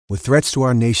With threats to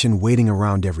our nation waiting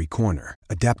around every corner,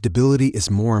 adaptability is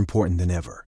more important than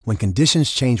ever. When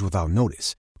conditions change without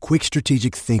notice, quick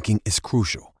strategic thinking is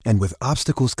crucial. And with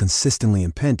obstacles consistently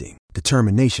impending,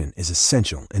 determination is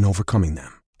essential in overcoming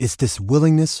them. It's this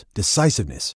willingness,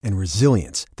 decisiveness, and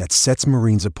resilience that sets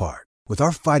Marines apart. With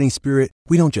our fighting spirit,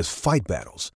 we don't just fight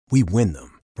battles, we win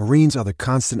them. Marines are the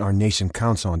constant our nation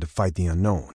counts on to fight the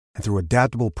unknown. And through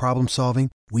adaptable problem solving,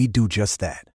 we do just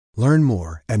that. Learn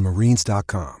more at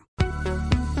marines.com.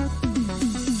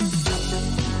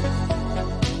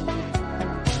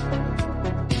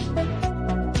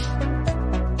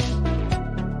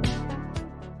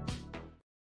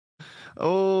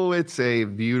 Oh, it's a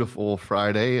beautiful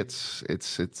Friday.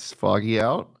 It's foggy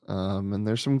out, and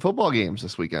there's some football games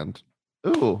this weekend.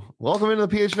 Ooh, welcome into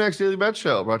the PHNX Daily Bet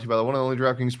Show, brought to you by the one and only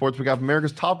DraftKings Sportsbook app,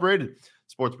 America's top-rated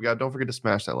sportsbook app. Don't forget to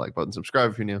smash that like button,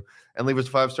 subscribe if you're new, and leave us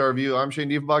a 5-star review. I'm Shane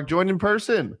Diefenbach, joined in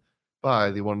person by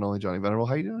the one and only Johnny Venerable.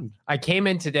 How you doing? I came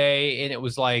in today, and it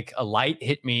was like a light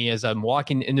hit me as I'm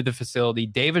walking into the facility.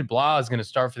 David Blau is going to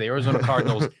start for the Arizona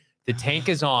Cardinals. The tank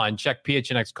is on. Check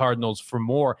PHNX Cardinals for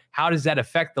more. How does that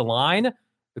affect the line?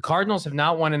 The Cardinals have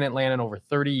not won in Atlanta in over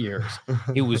 30 years.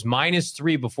 It was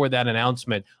 -3 before that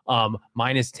announcement.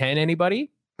 -10,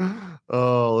 anybody?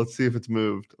 Oh, let's see if it's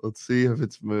moved.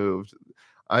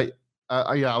 I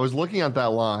was looking at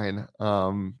that line.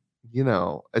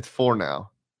 It's 4 now.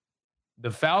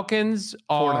 The Falcons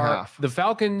are 4.5. The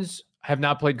Falcons have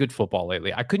not played good football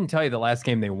lately. I couldn't tell you the last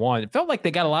game they won. It felt like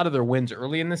they got a lot of their wins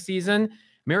early in the season.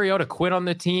 Mariota quit on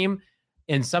the team,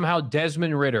 and somehow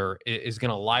Desmond Ridder is going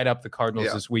to light up the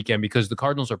Cardinals this weekend because the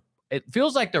Cardinals it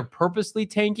feels like they're purposely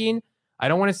tanking. I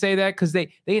don't want to say that because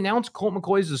they announced Colt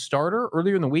McCoy as a starter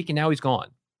earlier in the week, and now he's gone.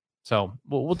 So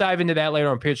we'll dive into that later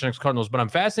on PHNX Cardinals, but I'm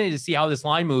fascinated to see how this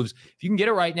line moves. If you can get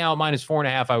it right now at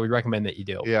 -4.5, I would recommend that you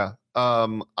do. Yeah.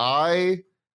 I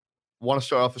want to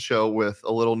start off the show with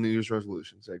a little New Year's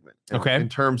resolution segment. In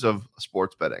terms of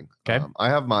sports betting. Okay. I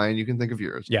have mine. You can think of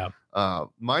yours. Yeah.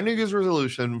 My New Year's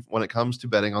resolution when it comes to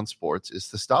betting on sports is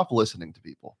to stop listening to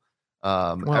people.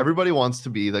 Everybody wants to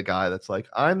be the guy that's like,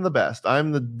 I'm the best.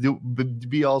 I'm the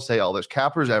be all say all. There's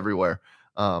cappers everywhere.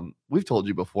 We've told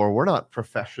you before, we're not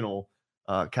professional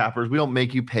cappers. We don't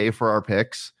make you pay for our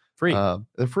picks. Free.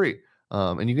 They're free.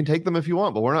 And you can take them if you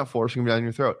want, but we're not forcing them down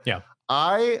your throat. Yeah.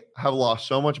 I have lost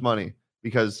so much money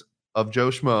because of Joe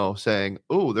Schmo saying,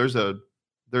 "Oh, there's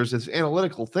this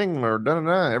analytical thing or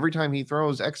every time he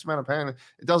throws X amount of pan."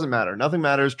 It doesn't matter. Nothing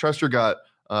matters. Trust your gut.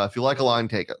 If you like a line,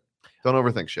 take it. Don't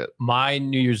overthink shit. My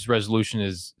New Year's resolution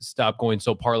is stop going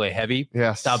so parlay heavy.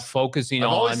 Yes. Stop focusing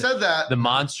I've on always said that. the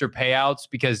monster payouts,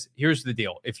 because here's the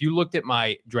deal. If you looked at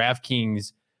my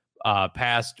DraftKings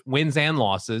past wins and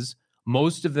losses,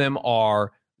 most of them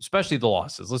are, especially the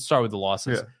losses. Let's start with the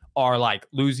losses. Are like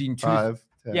losing 5,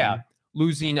 10.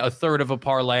 Losing a third of a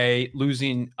parlay,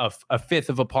 losing a fifth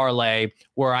of a parlay,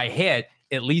 where I hit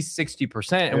at least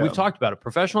 60%. And we've talked about it.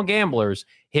 Professional gamblers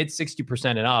hit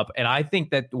 60% and up. And I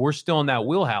think that we're still in that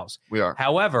wheelhouse. We are.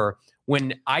 However,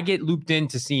 when I get looped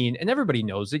into seeing, and everybody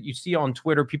knows it, you see on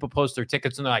Twitter, people post their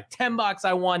tickets and they're like, $10,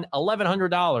 I won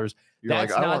 $1,100. You're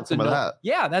that's like, I not want the some of that.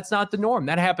 Yeah, that's not the norm.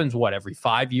 That happens, every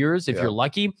 5 years if you're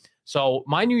lucky. So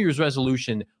my New Year's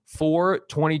resolution for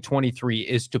 2023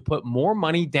 is to put more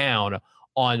money down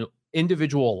on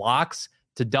individual locks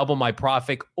to double my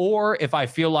profit. Or if I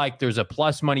feel like there's a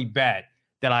plus money bet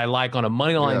that I like on a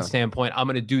money line standpoint, I'm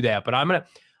going to do that. But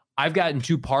I've gotten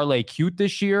too parlay cute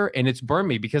this year, and it's burned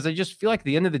me because I just feel like at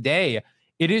the end of the day,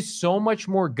 it is so much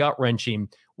more gut wrenching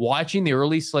watching the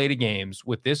early slate of games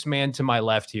with this man to my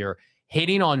left here,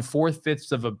 hitting on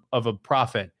 4/5 of a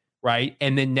profit, right?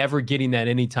 And then never getting that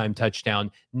anytime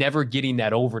touchdown, never getting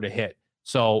that over to hit.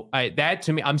 So that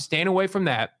to me, I'm staying away from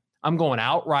that. I'm going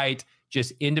outright,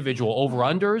 just individual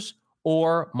over-unders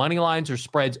or money lines or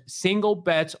spreads. Single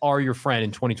bets are your friend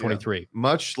in 2023. Yeah.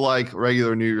 Much like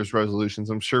regular New Year's resolutions,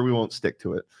 I'm sure we won't stick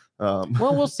to it.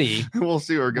 Well, we'll see. We'll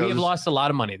see where it goes. We have lost a lot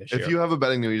of money this year. If you have a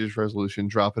betting New Year's resolution,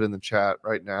 drop it in the chat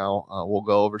right now. We'll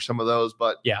go over some of those.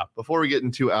 But before we get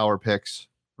into our picks,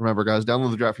 remember, guys,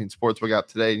 download the DraftKings Sportsbook app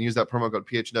today and use that promo code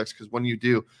PHNX, because when you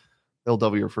do, they'll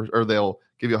double your first, or they'll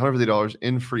give you $150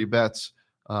 in free bets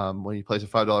when you place a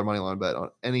 $5 money line bet on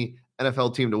any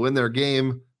NFL team to win their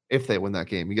game. If they win that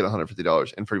game, you get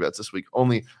 $150 in free bets this week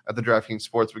only at the DraftKings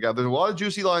Sportsbook app. There's a lot of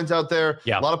juicy lines out there.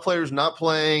 A lot of players not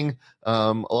playing.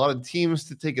 A lot of teams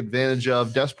to take advantage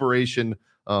of. Desperation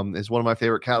is one of my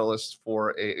favorite catalysts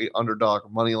for a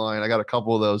underdog money line. I got a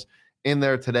couple of those in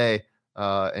there today.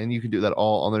 And you can do that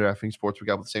all on the DraftKings Sportsbook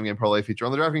app with the same game parlay feature.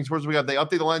 On the DraftKings Sportsbook app, they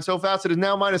update the line so fast it is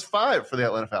now -5 for the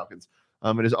Atlanta Falcons.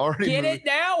 It is already it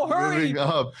now. Hurry. moving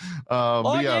up.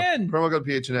 Promo code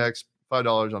PHNX.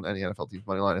 $5 on any NFL team's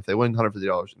money line. If they win,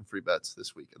 $150 in free bets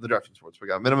this week at the DraftKings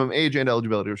Sportsbook. Minimum age and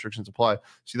eligibility restrictions apply.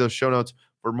 See those show notes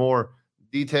for more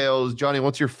details. Johnny,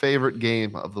 what's your favorite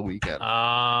game of the weekend?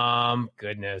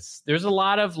 Goodness. There's a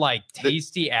lot of like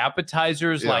tasty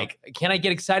appetizers. Yeah. Like, can I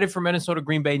get excited for Minnesota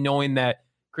Green Bay knowing that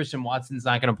Christian Watson's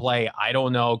not going to play? I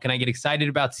don't know. Can I get excited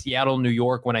about Seattle, New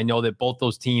York when I know that both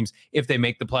those teams, if they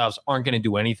make the playoffs, aren't going to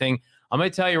do anything? I'm going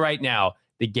to tell you right now,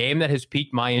 the game that has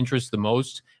piqued my interest the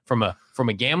most from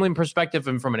a gambling perspective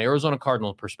and from an Arizona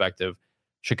Cardinals perspective,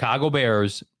 Chicago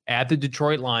Bears at the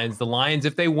Detroit Lions. The Lions,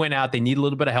 if they win out, they need a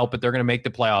little bit of help, but they're going to make the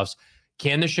playoffs.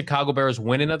 Can the Chicago Bears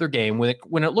win another game?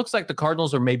 When it looks like the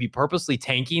Cardinals are maybe purposely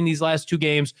tanking these last two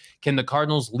games, can the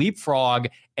Cardinals leapfrog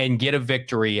and get a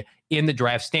victory in the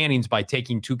draft standings by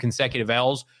taking 2 consecutive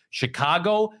L's?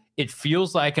 Chicago, it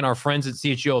feels like, and our friends at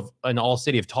CHGO and All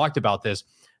City have talked about this,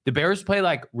 the Bears play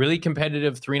like really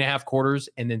competitive 3.5 quarters,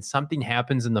 and then something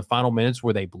happens in the final minutes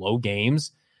where they blow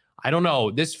games. I don't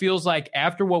know. This feels like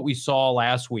after what we saw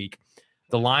last week,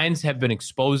 the Lions have been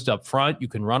exposed up front. You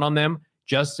can run on them.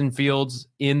 Justin Fields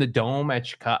in the Dome at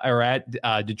Chicago or at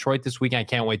Detroit this weekend. I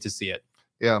can't wait to see it.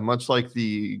 Yeah, much like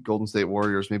the Golden State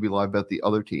Warriors, maybe live bet the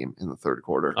other team in the third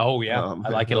quarter. Oh, yeah. I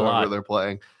like it a lot. Where they're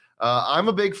playing. I'm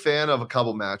a big fan of a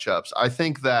couple matchups. I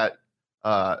think that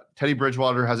Teddy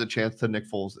Bridgewater has a chance to Nick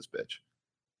Foles this bitch.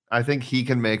 I think he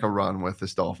can make a run with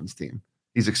this Dolphins team.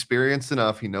 He's experienced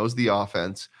enough. He knows the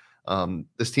offense.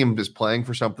 This team is playing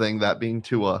for something, that being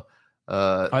Tua.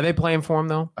 Are they playing for him,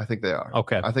 though? I think they are.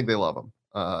 Okay. I think they love him.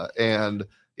 And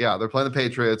yeah, they're playing the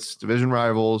Patriots, division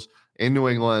rivals in New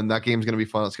England. That game's going to be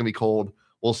fun. It's going to be cold.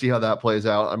 We'll see how that plays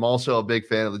out. I'm also a big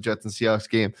fan of the Jets and Seahawks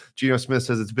game. Geno Smith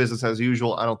says it's business as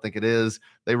usual. I don't think it is.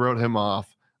 They wrote him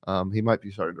off. He might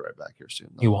be starting to right back here soon,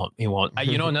 though. He won't.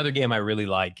 Another game I really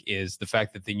like is the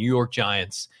fact that the New York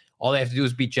Giants, all they have to do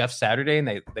is beat Jeff Saturday,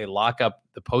 and they lock up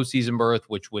the postseason berth,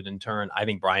 which would in turn, I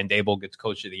think Brian Daboll gets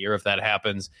Coach of the Year if that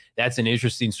happens. That's an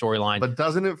interesting storyline. But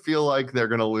doesn't it feel like they're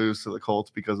going to lose to the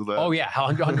Colts because of that? Oh, yeah,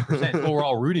 100%. What we're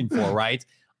all rooting for, right?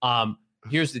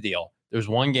 Here's the deal. There's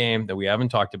one game that we haven't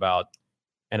talked about,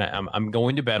 and I'm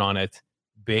going to bet on it.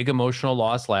 Big emotional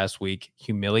loss last week.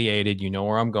 Humiliated. You know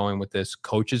where I'm going with this.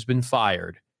 Coach has been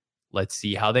fired. Let's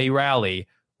see how they rally.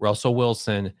 Russell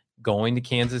Wilson going to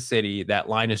Kansas City. That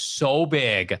line is so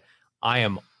big.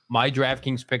 My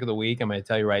DraftKings pick of the week, I'm going to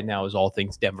tell you right now, is all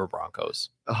things Denver Broncos.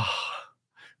 Oh,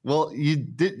 well, you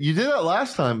did that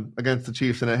last time against the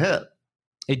Chiefs, and it hit.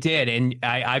 It did, and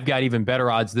I've got even better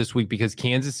odds this week because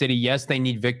Kansas City, yes, they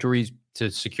need victories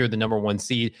to secure the number 1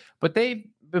 seed, but they've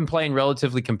been playing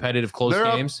relatively competitive close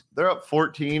games. They're up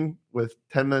 14 with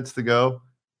 10 minutes to go,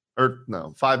 or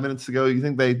no, 5 minutes to go. You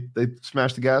think they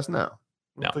smash the gas? No,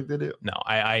 I don't think they do. No,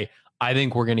 I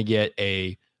think we're going to get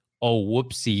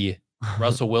whoopsie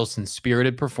Russell Wilson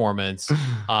spirited performance.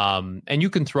 And you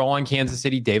can throw on Kansas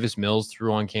City. Davis Mills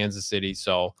threw on Kansas City.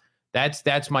 So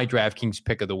that's my DraftKings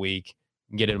pick of the week.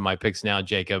 Get into my picks now,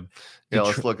 Jacob.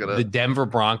 Let's look at it. The Denver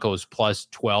Broncos plus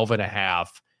 12.5.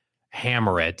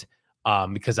 Hammer it.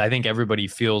 Because I think everybody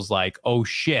feels like, oh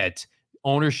shit,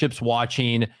 ownership's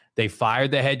watching. They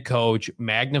fired the head coach,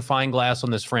 magnifying glass on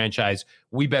this franchise.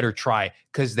 We better try,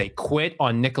 because they quit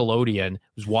on Nickelodeon. I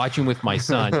was watching with my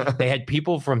son. They had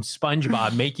people from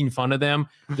SpongeBob making fun of them.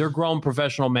 They're grown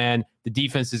professional men. The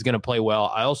defense is going to play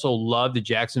well. I also love the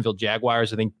Jacksonville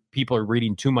Jaguars. I think people are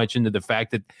reading too much into the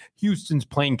fact that Houston's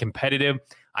playing competitive.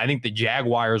 I think the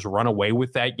Jaguars run away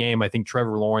with that game. I think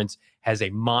Trevor Lawrence has a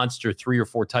monster 3 or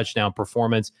 4 touchdown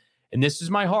performance. And this is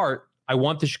my heart. I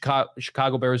want the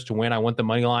Chicago Bears to win. I want the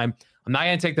money line. I'm not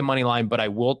going to take the money line, but I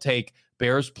will take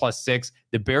Bears plus 6.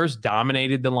 The Bears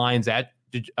dominated the Lions at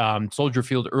Soldier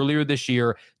Field earlier this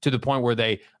year to the point where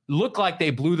they looked like they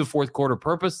blew the fourth quarter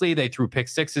purposely. They threw pick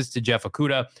sixes to Jeff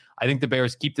Okudah. I think the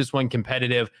Bears keep this one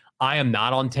competitive. I am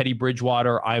not on Teddy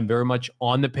Bridgewater. I am very much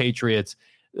on the Patriots.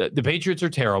 The Patriots are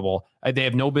terrible. They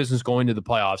have no business going to the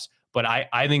playoffs, but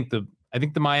I think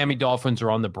the Miami Dolphins are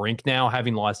on the brink now,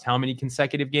 having lost how many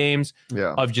consecutive games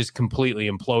of just completely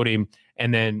imploding.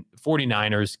 And then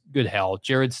 49ers, good hell.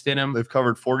 Jared Stidham. They've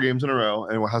covered 4 games in a row,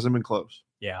 and it hasn't been close.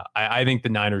 Yeah, I think the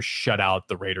Niners shut out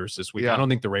the Raiders this week. Yeah. I don't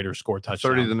think the Raiders scored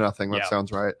touchdown. 30-0. That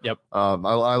sounds right. Yep. I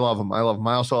love them. I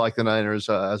also like the Niners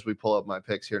as we pull up my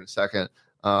picks here in a second.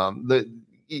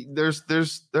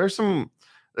 There's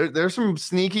some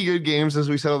sneaky good games, as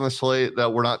we said on the slate,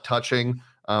 that we're not touching.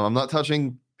 I'm not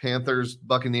touching Panthers,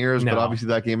 Buccaneers, but obviously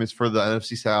that game is for the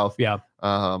NFC South. Yeah.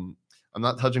 I'm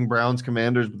not touching Browns,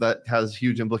 Commanders, but that has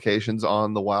huge implications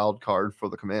on the wild card for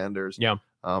the Commanders. Yeah.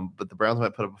 But the Browns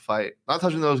might put up a fight. Not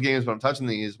touching those games, but I'm touching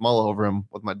these. Mull over them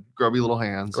with my grubby little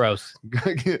hands. Gross.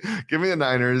 Give me the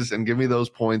Niners and give me those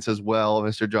points as well,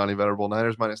 Mr. Johnny Venerable.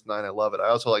 Niners -9. I love it. I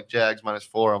also like Jags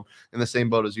 -4. I'm in the same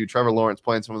boat as you. Trevor Lawrence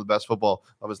playing some of the best football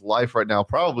of his life right now.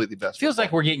 Probably the best. Feels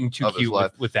like we're getting too cute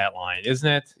with that line, isn't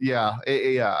it? Yeah.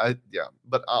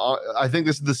 But I think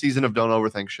this is the season of don't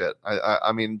overthink shit.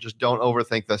 I mean, just don't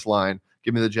overthink this line.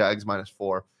 Give me the Jags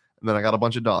 -4. And then I got a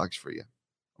bunch of dogs for you.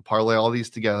 Parlay all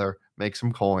these together, make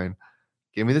some coin.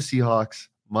 Give me the Seahawks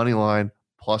money line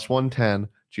 +110.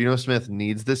 Geno Smith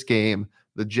needs this game.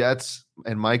 The Jets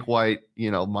and Mike White,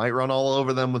 might run all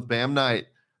over them with Bam Knight,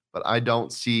 but I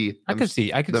don't see. I could see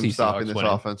stopping this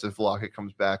offense if Lockett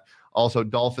comes back. Also,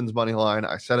 Dolphins money line.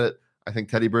 I said it. I think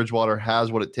Teddy Bridgewater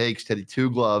has what it takes. Teddy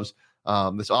two gloves.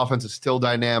 This offense is still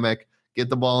dynamic. Get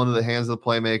the ball into the hands of the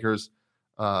playmakers.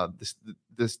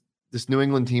 This New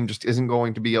England team just isn't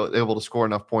going to be able to score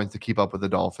enough points to keep up with the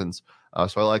Dolphins.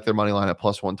 So I like their money line at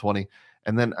 +120.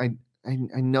 And then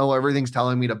I know everything's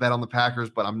telling me to bet on the Packers,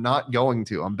 but I'm not going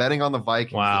to. I'm betting on the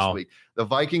Vikings this week. The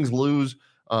Vikings lose.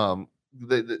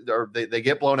 They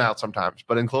get blown out sometimes,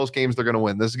 but in close games, they're going to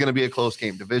win. This is going to be a close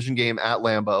game, division game at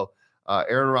Lambeau.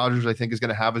 Aaron Rodgers, I think, is going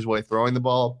to have his way throwing the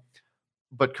ball.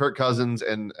 But Kirk Cousins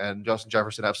and Justin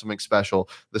Jefferson have something special.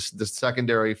 The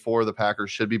secondary for the Packers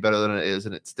should be better than it is,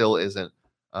 and it still isn't.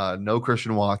 No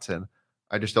Christian Watson.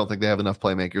 I just don't think they have enough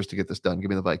playmakers to get this done. Give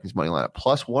me the Vikings money line at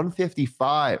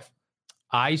 +155.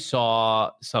 I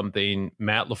saw something.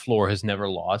 Matt LaFleur has never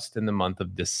lost in the month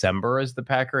of December as the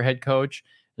Packer head coach.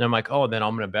 And I'm like, then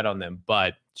I'm going to bet on them.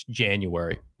 But it's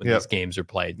January when these games are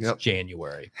played. It's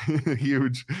January.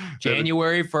 Huge.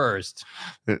 January 1st.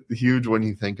 Huge when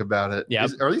you think about it. Yeah.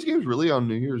 Are these games really on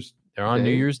New Year's? They're on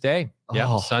New Year's Day.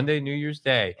 Yeah. Sunday, New Year's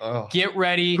Day. Get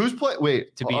ready. Who's playing?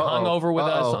 Wait. To be hung over with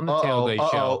us on the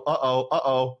tailgate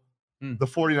show. The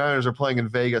 49ers are playing in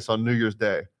Vegas on New Year's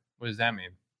Day. What does that mean?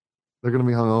 They're going to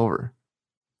be hung over.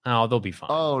 Oh, they'll be fine.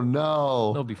 Oh,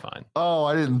 no. They'll be fine. Oh,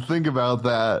 I didn't think about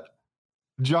that.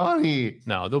 Johnny.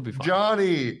 No, they'll be fine.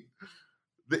 Johnny.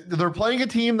 They're playing a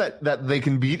team that they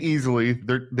can beat easily.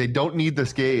 They don't need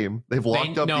this game. They've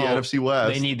locked up the NFC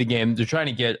West. They need the game. They're trying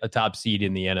to get a top seed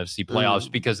in the NFC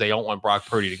playoffs because they don't want Brock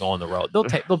Purdy to go on the road. They'll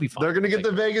be fine. They're going to get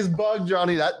the Vegas bug,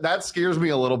 Johnny. That scares me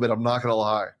a little bit. I'm not going to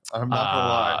lie.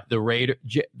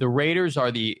 The Raiders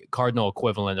are the Cardinal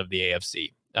equivalent of the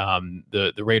AFC.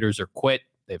 The Raiders are quit.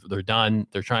 They're done.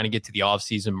 They're trying to get to the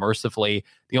offseason mercifully.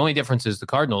 The only difference is the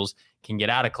Cardinals can get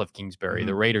out of Cliff Kingsbury.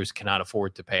 The Raiders cannot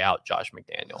afford to pay out Josh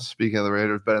McDaniels. Speaking of the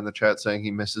Raiders, Ben in the chat saying he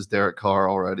misses Derek Carr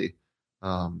already.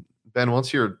 Ben,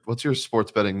 what's your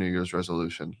sports betting New Year's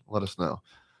resolution? Let us know.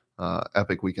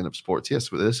 Epic weekend of sports. Yes,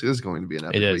 this is going to be an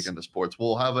epic weekend of sports.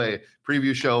 We'll have a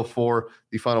preview show for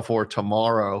the Final Four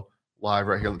tomorrow, live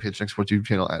right here on the PHNX Sports YouTube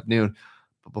channel at noon.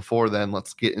 But before then,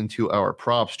 let's get into our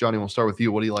props. Johnny, we'll start with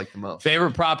you. What do you like the most?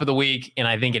 Favorite prop of the week, and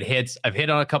I think it hits. I've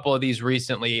hit on a couple of these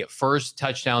recently. First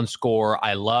touchdown score.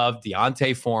 I love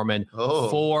D'Onta Foreman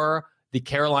for the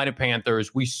Carolina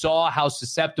Panthers. We saw how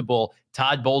susceptible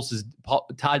Todd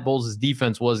Bowles'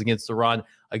 defense was against the run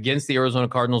against the Arizona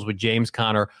Cardinals with James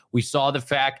Conner. We saw the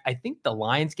fact, I think the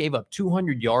Lions gave up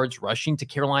 200 yards rushing to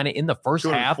Carolina in the first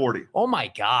half. Oh,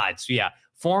 my God. So, yeah,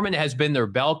 Foreman has been their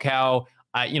bell cow.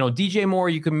 DJ Moore,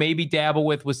 you could maybe dabble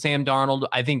with Sam Darnold.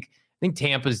 I think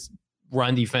Tampa's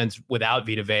run defense without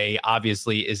Vita Vea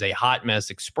obviously is a hot mess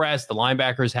express. The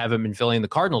linebackers haven't been filling. The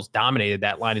Cardinals dominated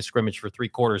that line of scrimmage for 3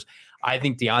 quarters. I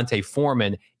think D'Onta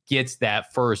Foreman gets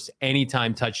that first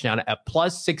anytime touchdown at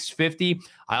 +650.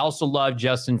 I also love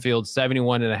Justin Fields,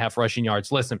 71.5 rushing yards.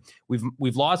 Listen,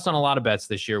 we've lost on a lot of bets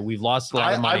this year. We've lost a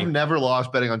lot of money. I've never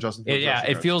lost betting on Justin Fields. Yeah,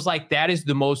 it feels like that is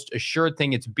the most assured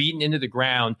thing. It's beaten into the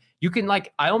ground. You can I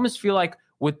almost feel like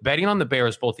with betting on the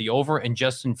Bears, both the over and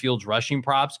Justin Fields rushing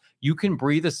props, you can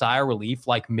breathe a sigh of relief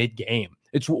mid-game.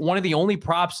 It's one of the only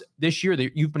props this year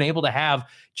that you've been able to have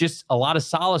just a lot of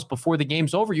solace before the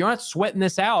game's over. You're not sweating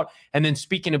this out. And then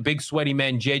speaking of big sweaty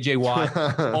men, J.J. Watt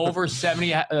over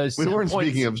 70. We weren't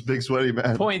speaking of big sweaty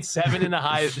men.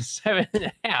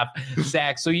 7.5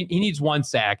 sacks. So he needs 1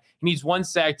 sack. He needs 1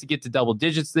 sack to get to double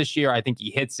digits this year. I think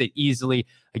he hits it easily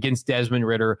against Desmond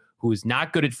Ridder, who is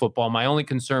not good at football. My only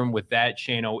concern with that,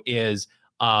 Shano, is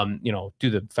do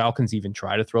the Falcons even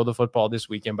try to throw the football this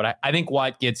weekend? But I think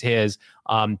Watt gets his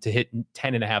to hit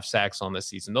 10.5 sacks on this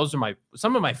season. Those are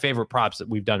some of my favorite props that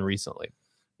we've done recently.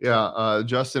 Yeah,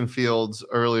 Justin Fields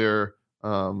earlier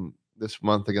this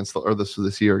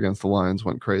year against the Lions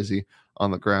went crazy on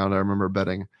the ground. I remember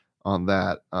betting on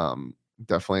that.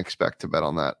 Definitely expect to bet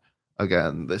on that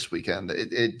again this weekend.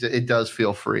 It does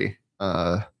feel free.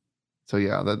 It's So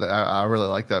yeah, I really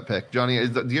like that pick. Johnny,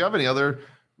 do you have any other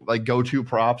like go-to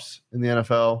props in the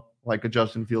NFL, like a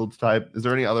Justin Fields type? Is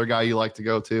there any other guy you like to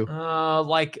go to?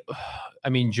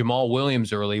 Jamal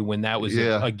Williams early when that was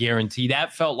a guarantee.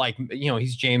 That felt like,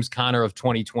 he's James Conner of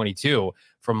 2022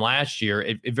 from last year.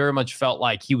 It very much felt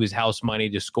like he was house money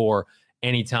to score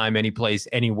anytime, any place,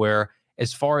 anywhere.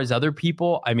 As far as other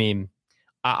people,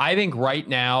 I think right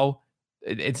now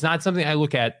it's not something I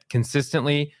look at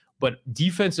consistently, but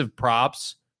defensive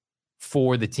props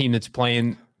for the team that's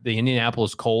playing the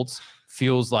Indianapolis Colts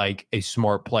feels like a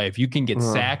smart play. If you can get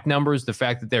sack numbers, the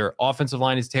fact that their offensive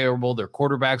line is terrible, their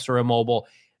quarterbacks are immobile,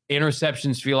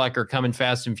 interceptions feel like are coming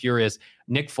fast and furious.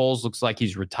 Nick Foles looks like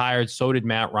he's retired. So did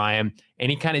Matt Ryan.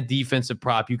 Any kind of defensive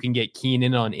prop you can get keen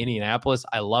in on Indianapolis,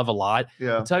 I love a lot.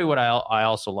 Yeah. I'll tell you what I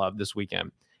also love this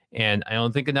weekend, and I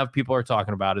don't think enough people are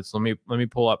talking about it. So let me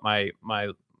pull up my.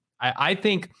 I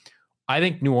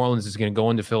think New Orleans is going to go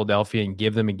into Philadelphia and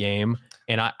give them a game.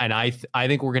 And I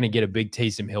think we're going to get a big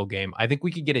Taysom Hill game. I think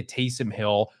we could get a Taysom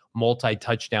Hill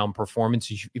multi-touchdown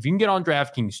performance. If you can get on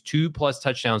DraftKings 2+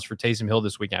 touchdowns for Taysom Hill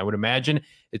this weekend, I would imagine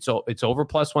it's over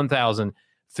plus 1,000.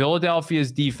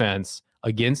 Philadelphia's defense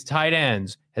against tight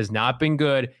ends has not been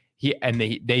good.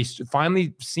 They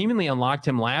finally seemingly unlocked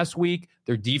him last week.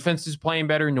 Their defense is playing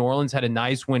better. New Orleans had a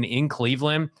nice win in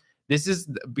Cleveland. This is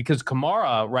because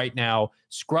Kamara right now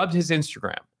scrubbed his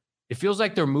Instagram. It feels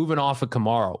like they're moving off of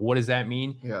Kamara. What does that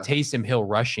mean? Yeah. Taysom Hill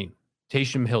rushing.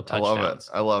 Taysom Hill touchdowns.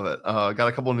 I love it. Got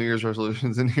a couple of New Year's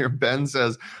resolutions in here. Ben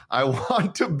says, I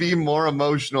want to be more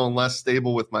emotional and less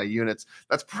stable with my units.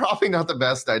 That's probably not the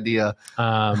best idea.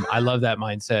 I love that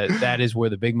mindset. That is where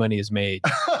the big money is made.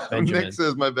 Nick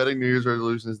says, my betting New Year's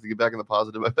resolution is to get back in the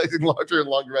positive by placing larger and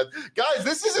longer bets. Guys,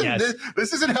 this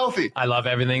isn't healthy. I love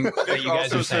everything that you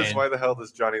guys are saying. Why the hell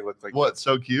does Johnny look like what?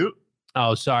 So cute?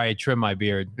 Oh, sorry. I trimmed my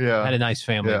beard. Yeah. I had a nice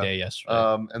family day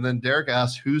yesterday. And then Derek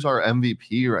asks, who's our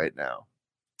MVP right now?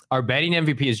 Our betting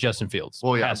MVP is Justin Fields.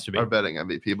 Well, yeah, has to be. Our betting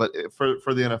MVP. But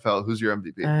for the NFL, who's your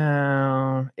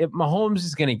MVP? If Mahomes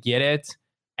is going to get it,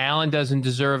 Allen doesn't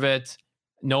deserve it.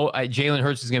 No, Jalen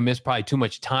Hurts is going to miss probably too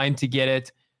much time to get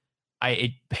it.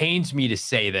 It pains me to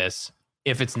say this.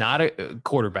 If it's not a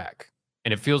quarterback,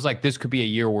 and it feels like this could be a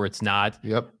year where it's not.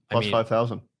 Yep. Plus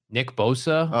 5,000. Nick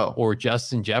Bosa or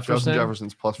Justin Jefferson. Justin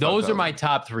Jefferson's plus 5,000. Those are my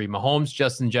top three: Mahomes,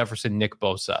 Justin Jefferson, Nick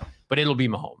Bosa. But it'll be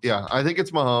Mahomes. Yeah, I think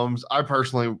it's Mahomes. I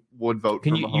personally would vote for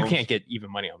Mahomes. You can't get even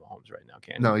money on Mahomes right now,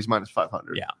 can you? No, he's minus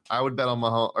 500. Yeah. I would bet on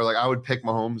Mahomes, or I would pick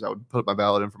Mahomes. I would put my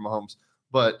ballot in for Mahomes.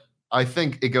 But I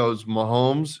think it goes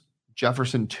Mahomes,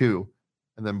 Jefferson 2,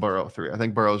 and then Burrow 3. I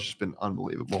think Burrow's just been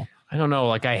unbelievable. I don't know.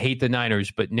 I hate the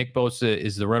Niners, but Nick Bosa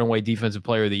is the runaway defensive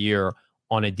player of the year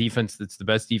on a defense that's the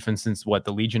best defense since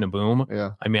the Legion of Boom.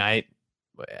 Yeah.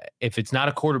 If it's not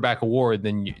a quarterback award,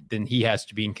 then he has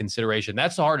to be in consideration.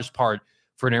 That's the hardest part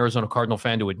for an Arizona Cardinal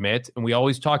fan to admit. And we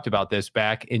always talked about this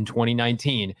back in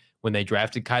 2019 when they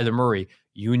drafted Kyler Murray.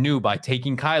 You knew by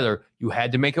taking Kyler, you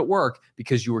had to make it work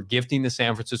because you were gifting the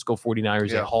San Francisco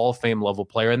 49ers a Hall of Fame level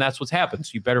player. And that's what's happened.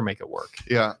 So you better make it work.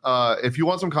 Yeah. If you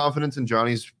want some confidence in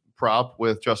Johnny's prop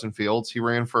with Justin Fields, he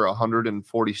ran for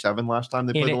 147 last time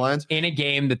they played the Lions. In a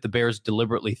game that the Bears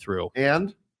deliberately threw.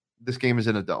 And this game is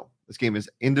in a dome. This game is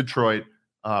in Detroit.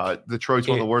 Detroit's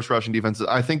one of the worst rushing defenses.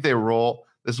 I think they roll.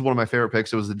 This is one of my favorite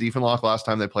picks. It was the Diefenloch last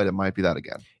time they played. It might be that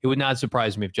again. It would not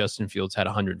surprise me if Justin Fields had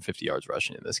 150 yards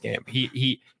rushing in this game.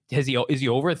 Is he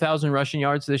over 1,000 rushing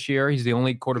yards this year? He's the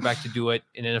only quarterback to do it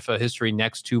in NFL history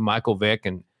next to Michael Vick.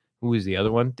 And who is the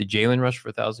other one? Did Jalen rush for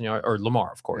 1,000 yards? Or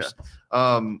Lamar, of course.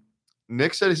 Yeah.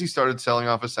 Nick said he started selling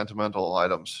off his sentimental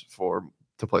items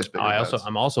to place bigger bets.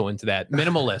 I'm also into that.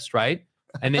 Minimalist, right?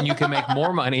 And then you can make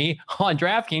more money on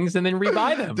DraftKings and then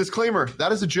rebuy them. Disclaimer,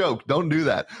 that is a joke. Don't do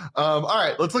that. All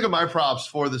right, let's look at my props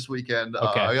for this weekend.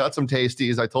 Okay. I got some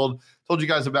tasties. I told you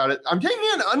guys about it. I'm taking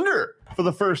an under for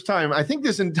the first time. I think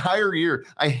this entire year,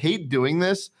 I hate doing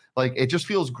this. It just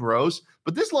feels gross.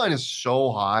 But this line is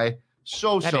so high.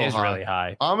 So high. That is really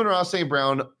high. Amon-Ra St.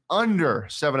 Brown under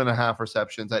 7.5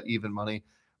 receptions at even money.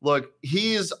 Look,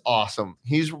 he's awesome.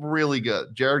 He's really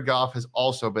good. Jared Goff has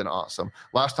also been awesome.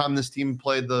 Last time this team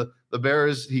played the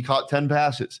Bears, he caught 10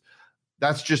 passes.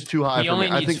 That's just too high for me.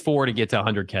 He only needs 4 to get to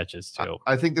 100 catches, too.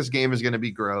 I think this game is going to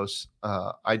be gross.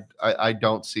 I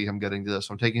don't see him getting to this.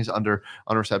 So I'm taking his under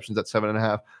on receptions at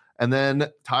 7.5. And then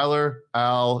Tyler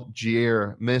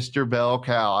Algier, Mr. Bell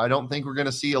Cow. I don't think we're going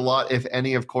to see a lot, if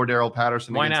any, of Cordero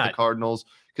Patterson against the Cardinals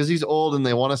because he's old and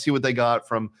they want to see what they got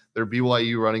from their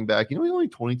BYU running back. He's only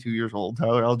 22 years old,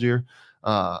 Tyler Algier.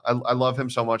 I love him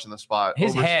so much in the spot.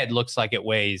 His head looks like it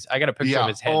weighs. I got a picture of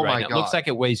his head right now. It looks like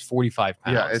it weighs 45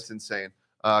 pounds. Yeah, it's insane.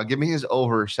 Give me his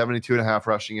over 72.5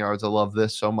 rushing yards. I love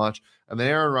this so much. And then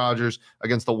Aaron Rodgers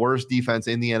against the worst defense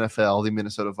in the NFL, the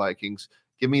Minnesota Vikings.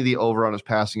 Give me the over on his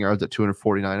passing yards at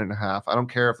 249.5. I don't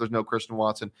care if there's no Christian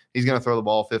Watson. He's going to throw the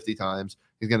ball 50 times.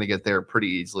 He's going to get there pretty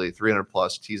easily. 300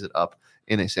 plus, tease it up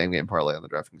in a same-game parlay on the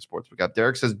DraftKings Sportsbook.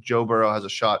 Derek says Joe Burrow has a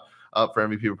shot up for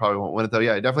MVP. Probably won't win it, though.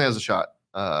 Yeah, he definitely has a shot.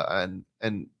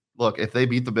 And look, if they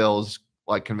beat the Bills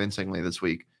like convincingly this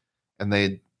week, and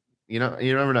they, you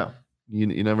never know.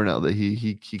 You never know that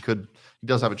he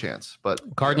does have a chance. But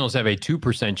Cardinals have a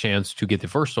 2% chance to get the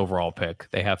first overall pick.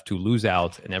 They have to lose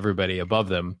out, and everybody above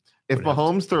them. If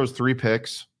Mahomes throws 3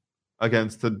 picks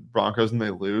against the Broncos and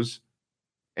they lose,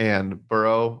 and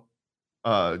Burrow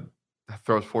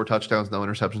throws 4 touchdowns, no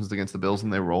interceptions against the Bills,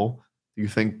 and they roll, do you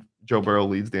think Joe Burrow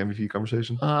leads the MVP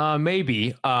conversation?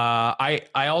 Maybe. I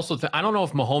also I don't know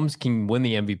if Mahomes can win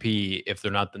the MVP if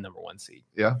they're not the number 1 seed.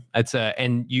 Yeah, that's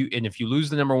and if you lose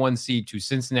the number 1 seed to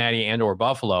Cincinnati and or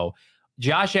Buffalo,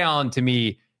 Josh Allen to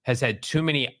me has had too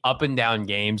many up and down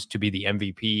games to be the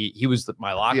MVP. He was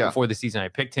my lock before the season. I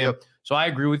picked him, so I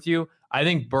agree with you. I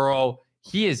think Burrow.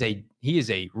 He is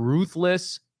a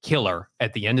ruthless killer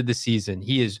at the end of the season.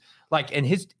 He is and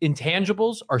his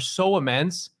intangibles are so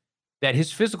immense that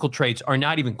his physical traits are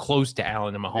not even close to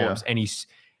Allen and Mahomes. Yeah.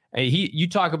 And you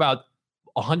talk about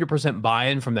 100%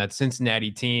 buy-in from that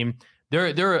Cincinnati team.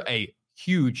 They're a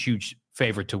huge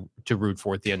favorite to root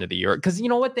for at the end of the year. Because you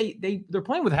know what? They're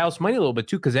playing with house money a little bit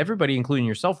too, because everybody, including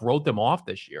yourself, wrote them off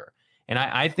this year. And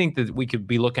I think that we could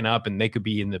be looking up and they could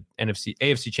be in the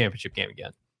AFC Championship game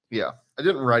again. Yeah. I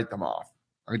didn't write them off.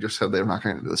 I just said they're not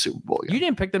going to do the Super Bowl again. You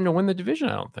didn't pick them to win the division,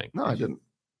 I don't think. No, I didn't.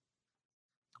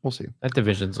 We'll see. That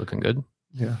division's looking good.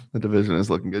 Yeah, the division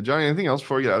is looking good. Johnny, anything else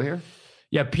before we get out of here?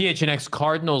 Yeah, PHNX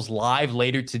Cardinals live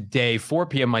later today, 4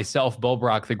 p.m. Myself, Bo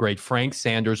Brock, the great Frank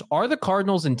Sanders. Are the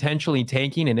Cardinals intentionally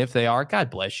tanking? And if they are,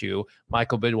 God bless you,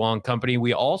 Michael Bidwell and company.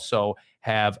 We also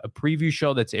have a preview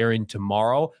show that's airing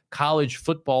tomorrow. College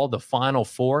football, the Final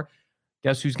Four.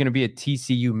 Guess who's going to be at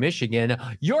TCU, Michigan?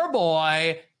 Your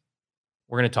boy.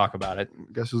 We're going to talk about it.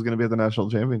 Guess who's going to be at the national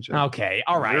championship? Okay.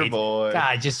 All right. Your boy.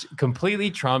 God, just completely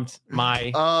trumped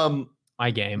my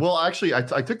my game. Well, actually, I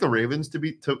took the Ravens to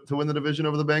win the division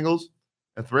over the Bengals.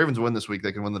 If the Ravens win this week,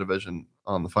 they can win the division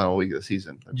on the final week of the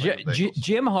season.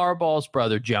 Jim Harbaugh's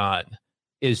brother, John,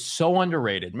 is so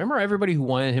underrated. Remember everybody who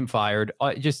wanted him fired?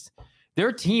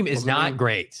 Their team is not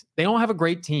great. They don't have a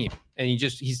great team. And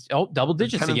he's double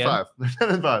digits again. 10-5. They're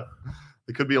 10-5.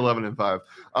 It could be 11-5.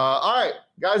 All right,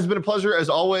 guys, it's been a pleasure as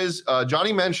always.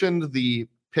 Johnny mentioned the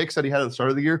picks that he had at the start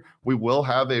of the year. We will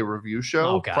have a review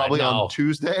show on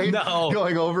Tuesday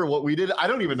going over what we did. I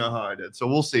don't even know how I did, so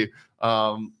we'll see.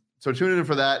 So tune in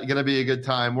for that. It's going to be a good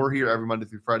time. We're here every Monday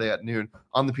through Friday at noon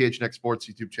on the PHNX Sports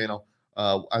YouTube channel.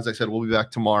 As I said, we'll be back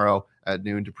tomorrow at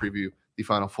noon to preview the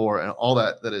Final Four and all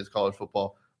that is college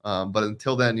football. But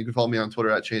until then, you can follow me on Twitter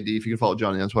at Shandy. If you can follow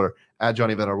Johnny on Twitter at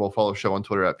Johnny Vetter, we'll follow the show on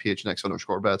Twitter at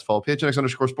PHNX_bets. Follow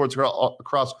PHNX_sports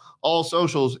across all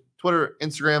socials, Twitter,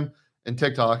 Instagram, and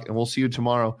TikTok. And we'll see you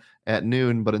tomorrow at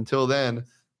noon. But until then,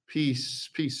 peace,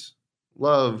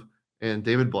 love, and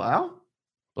David Blau?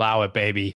 Blow it, baby.